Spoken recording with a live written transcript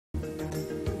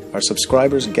Our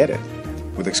subscribers get it,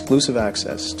 with exclusive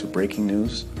access to breaking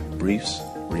news, briefs,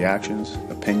 reactions,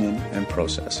 opinion, and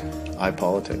process.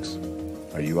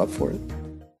 iPolitics. Are you up for it?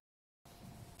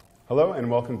 Hello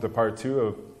and welcome to part 2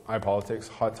 of iPolitics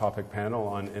Hot Topic panel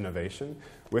on innovation.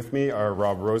 With me are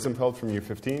Rob Rosenfeld from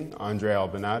U15, Andre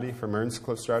Albinati from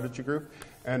Earnscliffe Strategy Group,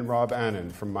 and Rob Annan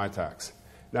from MyTax.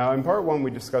 Now, in part 1,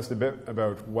 we discussed a bit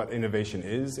about what innovation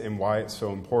is and why it's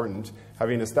so important,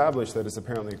 having established that it's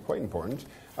apparently quite important.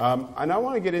 And I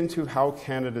want to get into how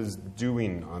Canada's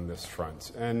doing on this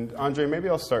front. And Andre, maybe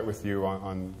I'll start with you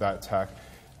on that tack.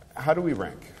 How do we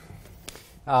rank?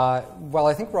 Well,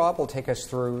 I think Rob will take us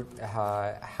through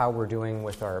how we're doing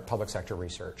with our public sector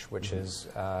research, which is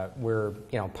we're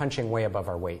punching way above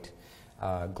our weight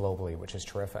globally, which is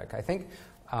terrific. I think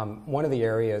one of the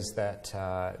areas that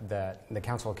the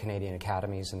Council of Canadian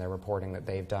Academies and their reporting that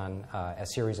they've done, a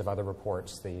series of other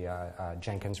reports, the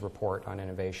Jenkins report on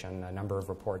innovation, a number of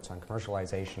reports on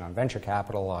commercialization, on venture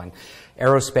capital, on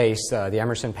aerospace, the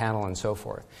Emerson panel, and so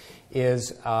forth,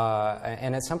 is,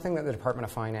 and it's something that the Department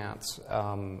of Finance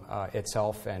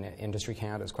itself and Industry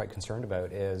Canada is quite concerned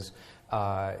about, is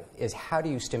how do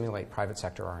you stimulate private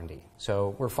sector R&D?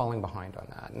 So we're falling behind on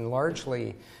that. And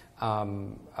largely,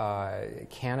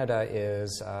 Canada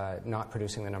is not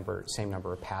producing the same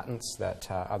number of patents that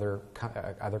other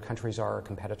countries are,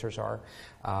 competitors are.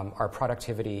 Our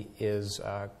productivity is,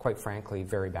 quite frankly,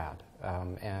 very bad.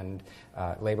 And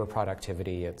labor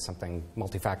productivity, it's something,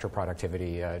 multi-factor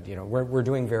productivity, we're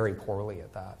doing very poorly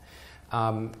at that.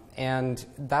 And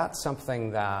that's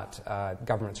something that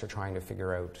governments are trying to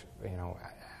figure out,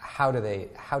 how do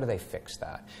they fix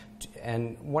that?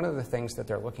 And one of the things that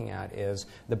they're looking at is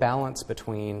the balance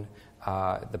between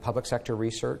the public sector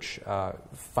research,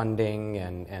 funding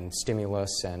and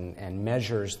stimulus and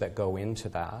measures that go into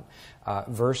that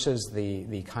versus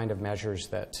the kind of measures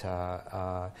that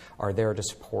are there to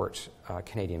support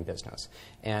Canadian business.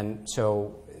 And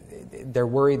so they're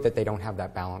worried that they don't have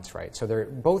that balance right. So they're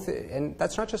both, and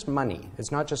that's not just money.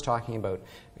 It's not just talking about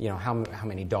how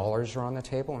many dollars are on the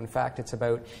table. In fact, it's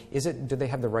about do they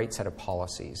have the right set of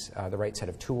policies, the right set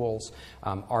of tools?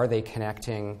 Are they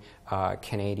connecting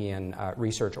Canadian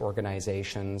research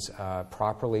organizations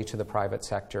properly to the private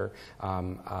sector?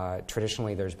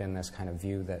 Traditionally, there's been this kind of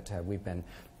view that we've been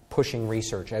pushing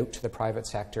research out to the private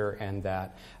sector, and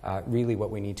that really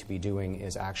what we need to be doing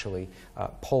is actually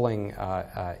pulling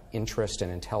interest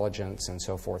and intelligence and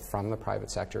so forth from the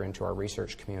private sector into our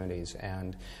research communities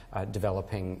and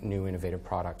developing new innovative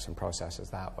products and processes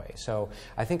that way. So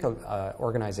I think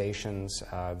organizations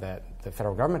that the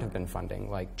federal government have been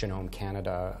funding, like Genome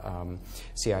Canada,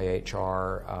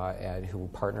 CIHR, who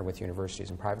partner with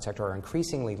universities and private sector, are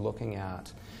increasingly looking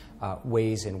at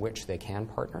ways in which they can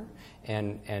partner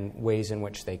and ways in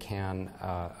which they can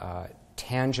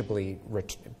tangibly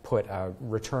put a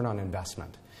return on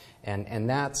investment. And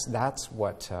that's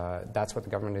what the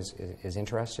government is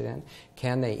interested in.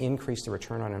 Can they increase the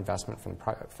return on investment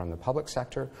from the public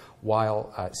sector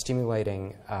while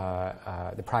stimulating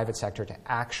the private sector to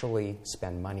actually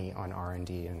spend money on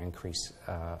R&D and increase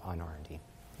on R&D?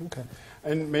 Okay.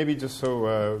 And maybe just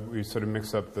so we sort of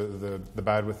mix up the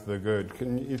bad with the good,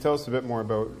 can you tell us a bit more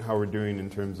about how we're doing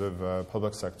in terms of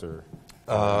public sector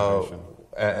innovation?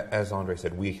 As Andre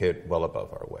said, we hit well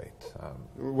above our weight.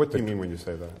 What do you mean when you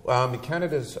say that?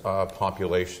 Canada's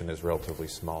population is relatively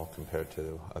small compared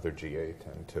to other G8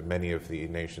 and to many of the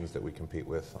nations that we compete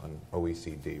with on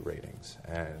OECD ratings.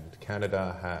 And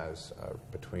Canada has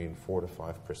between 4 to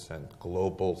 5%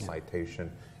 global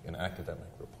citation in academic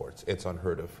reports. It's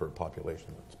unheard of for a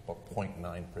population that's about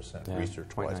 0.9%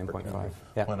 research-wise per capita.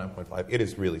 0.9.5. It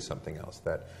is really something else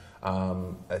that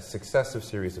a successive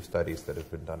series of studies that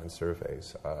have been done in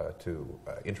surveys to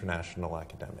international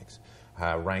academics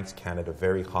ranks Canada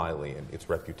very highly in its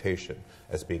reputation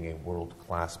as being a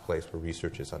world-class place where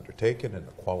research is undertaken and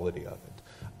the quality of it.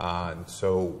 And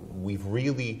so we've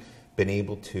really been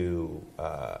able to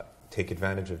take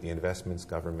advantage of the investments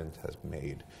government has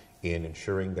made in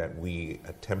ensuring that we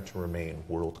attempt to remain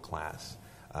world-class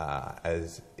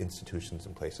as institutions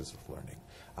and places of learning.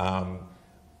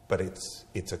 But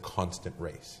it's a constant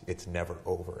race. It's never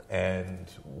over. And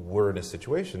we're in a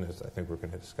situation, as I think we're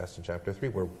going to discuss in Chapter 3,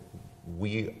 where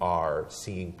we are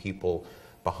seeing people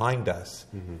behind us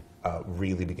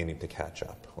really beginning to catch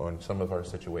up. On some of our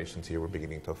situations here, we're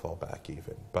beginning to fall back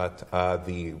even. But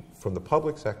from the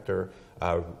public sector,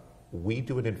 we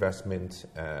do an investment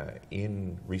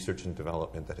in research and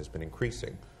development that has been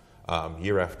increasing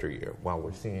year after year, while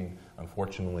we're seeing,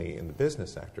 unfortunately, in the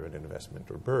business sector, an investment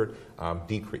or BIRD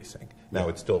decreasing. Now,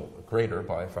 it's still greater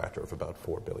by a factor of about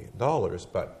 $4 billion,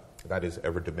 but That is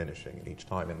ever diminishing in each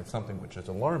time, and it's something which is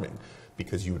alarming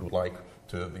because you would like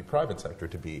the private sector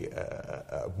to be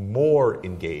more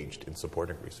engaged in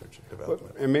supporting research and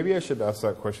development. And maybe I should ask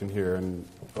that question here, and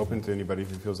open to anybody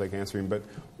who feels like answering, but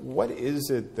what is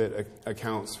it that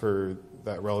accounts for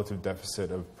that relative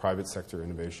deficit of private sector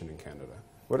innovation in Canada?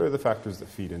 What are the factors that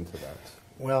feed into that?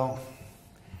 Well,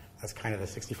 that's kind of the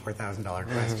 $64,000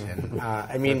 question.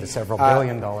 I mean, the several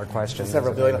 $billion question.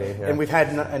 Several billion, maybe, yeah. and we've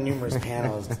had numerous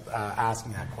panels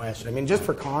asking that question. I mean, just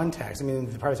for context, I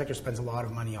mean, the private sector spends a lot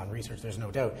of money on research. There's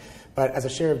no doubt, but as a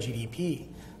share of GDP,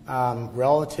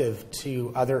 relative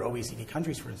to other OECD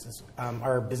countries, for instance,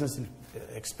 our business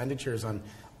expenditures on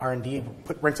R&D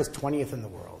ranks us 20th in the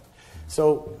world.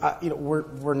 So,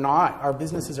 we're not. Our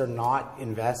businesses are not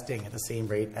investing at the same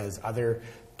rate as other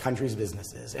countries'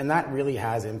 businesses, and that really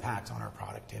has impacts on our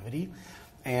productivity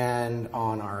and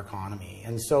on our economy.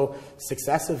 And so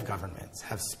successive governments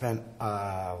have spent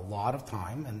a lot of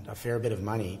time and a fair bit of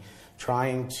money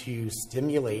trying to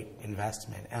stimulate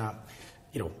investment.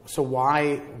 So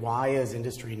why is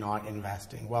industry not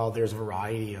investing? Well, there's a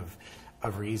variety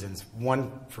of reasons.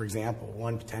 For example,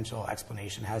 one potential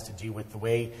explanation has to do with the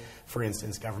way, for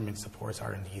instance, government supports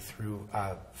R&D through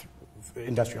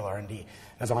industrial R&D.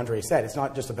 As Andre said, it's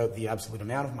not just about the absolute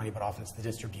amount of money, but often it's the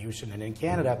distribution. And in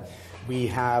Canada, we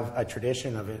have a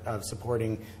tradition of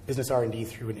supporting business R&D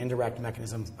through an indirect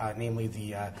mechanism, namely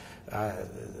the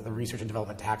research and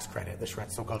development tax credit, the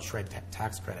so-called SHRED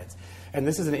tax credits. And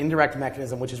this is an indirect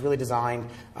mechanism which is really designed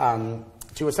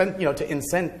to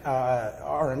incent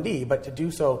R&D, but to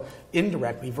do so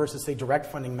indirectly versus, say, direct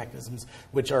funding mechanisms,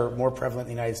 which are more prevalent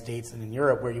in the United States and in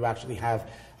Europe, where you actually have,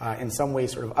 in some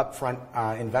ways, sort of upfront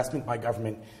investment by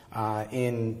government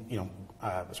in,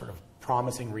 sort of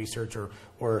promising research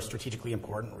or strategically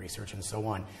important research and so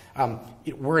on.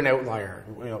 We're an outlier.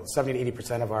 70 to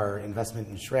 80% of our investment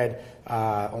in SHRED,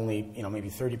 only maybe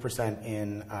 30%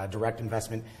 in direct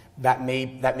investment. That may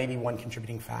be one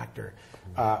contributing factor.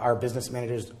 Our business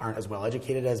managers aren't as well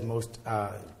educated as most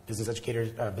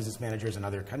business managers in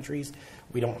other countries.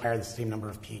 We don't hire the same number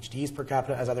of PhDs per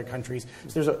capita as other countries.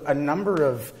 So there's a number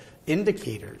of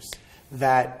indicators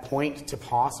that point to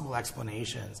possible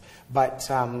explanations, but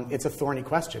it's a thorny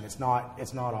question. It's not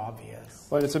obvious.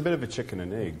 Well, it's a bit of a chicken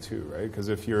and egg too, right? Because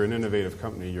if you're an innovative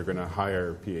company, you're going to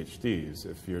hire PhDs.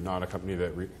 If you're not a company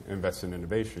that invests in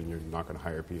innovation, you're not going to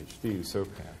hire PhDs. So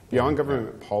beyond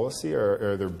government policy,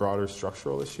 are there broader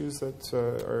structural issues that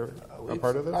are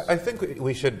part of this? I think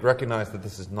we should recognize that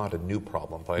this is not a new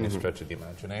problem by any stretch of the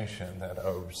imagination. That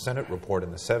a Senate report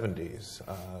in the 70s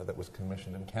that was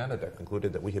commissioned in Canada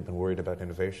concluded that we had been worried about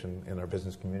innovation in our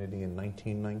business community in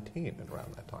 1919 and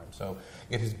around that time. So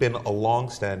it has been a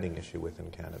long-standing issue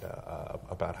within Canada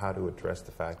about how to address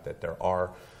the fact that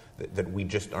that we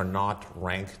just are not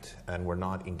ranked and we're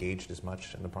not engaged as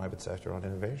much in the private sector on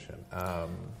innovation.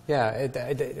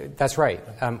 That's right.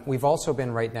 We've also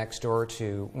been right next door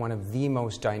to one of the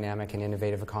most dynamic and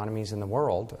innovative economies in the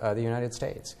world, the United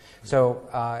States. So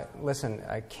listen,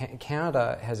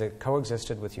 Canada has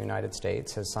coexisted with the United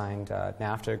States, has signed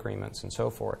NAFTA agreements and so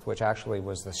forth, which actually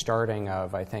was the starting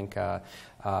of, I think,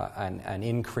 an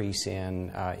increase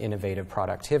in innovative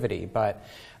productivity. But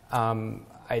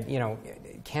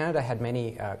Canada had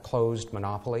many closed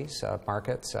monopolies,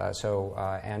 markets. So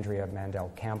Andrea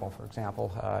Mandel-Campbell, for example,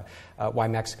 why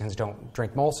Mexicans don't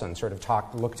drink Molson, sort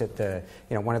of looked at the,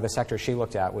 one of the sectors she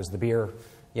looked at was the beer,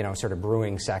 sort of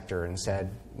brewing sector, and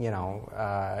said,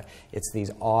 it's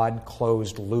these odd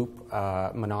closed loop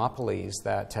monopolies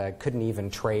that couldn't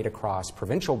even trade across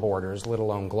provincial borders, let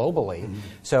alone globally. Mm-hmm.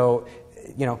 So,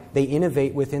 they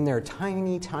innovate within their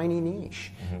tiny, tiny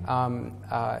niche.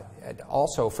 Mm-hmm.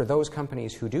 Also, for those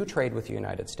companies who do trade with the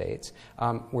United States,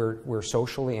 we're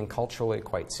socially and culturally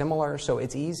quite similar, so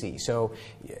it's easy. So,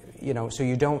 so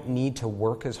you don't need to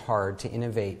work as hard to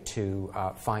innovate, to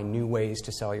find new ways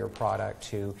to sell your product,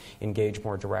 to engage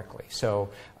more directly. So,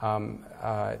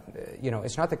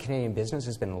 it's not that Canadian business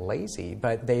has been lazy,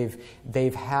 but they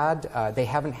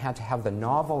haven't had to have the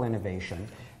novel innovation.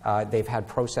 They've had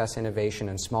process innovation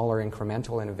and smaller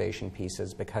incremental innovation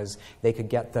pieces because they could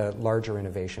get the larger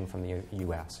innovation from the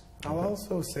U.S. I'll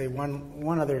also say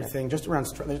one other thing, just around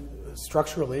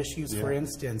structural issues. For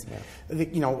instance,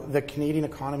 the Canadian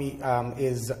economy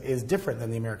is different than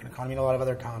the American economy and a lot of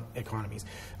other economies.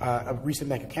 A recent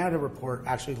Bank of Canada report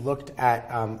actually looked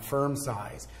at firm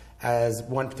size as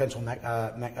one potential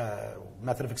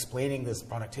method of explaining this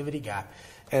productivity gap,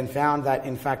 and found that,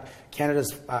 in fact,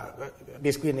 Canada's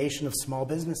basically a nation of small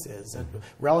businesses. And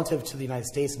relative to the United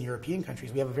States and European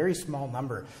countries, we have a very small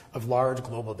number of large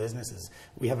global businesses.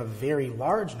 We have a very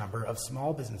large number of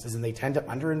small businesses, and they tend to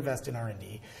underinvest in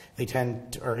R&D. They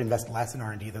tend to, or invest less in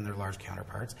R&D than their large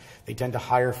counterparts. They tend to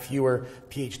hire fewer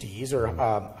PhDs or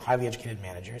highly educated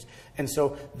managers. And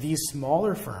so these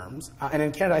smaller firms, and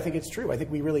in Canada, I think it's true. I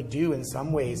think we really do, in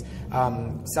some ways,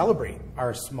 celebrate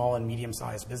our small and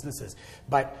medium-sized businesses.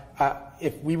 But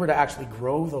if we were to actually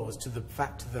grow those to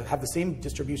have the same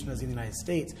distribution as in the United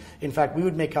States, in fact, we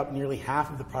would make up nearly half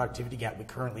of the productivity gap we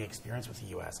currently experience with the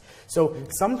U.S. So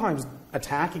sometimes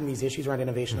attacking these issues around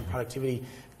innovation and productivity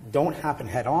don't happen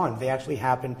head on. They actually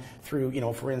happen through,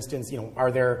 for instance,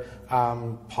 are there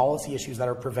policy issues that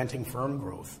are preventing firm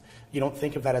growth? You don't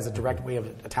think of that as a direct way of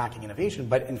attacking innovation,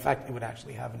 but in fact, it would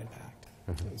actually have an impact.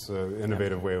 It's an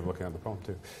innovative way of looking at the problem,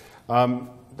 too.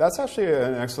 That's actually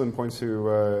an excellent point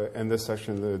to end this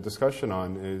section of the discussion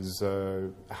on, is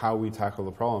how we tackle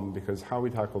the problem, because how we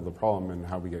tackle the problem and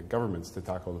how we get governments to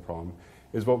tackle the problem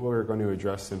is what we're going to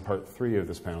address in part 3 of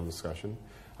this panel discussion.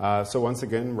 So once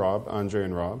again, Rob, Andre,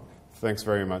 and Rob, thanks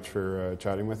very much for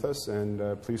chatting with us,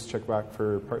 and please check back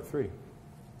for part 3.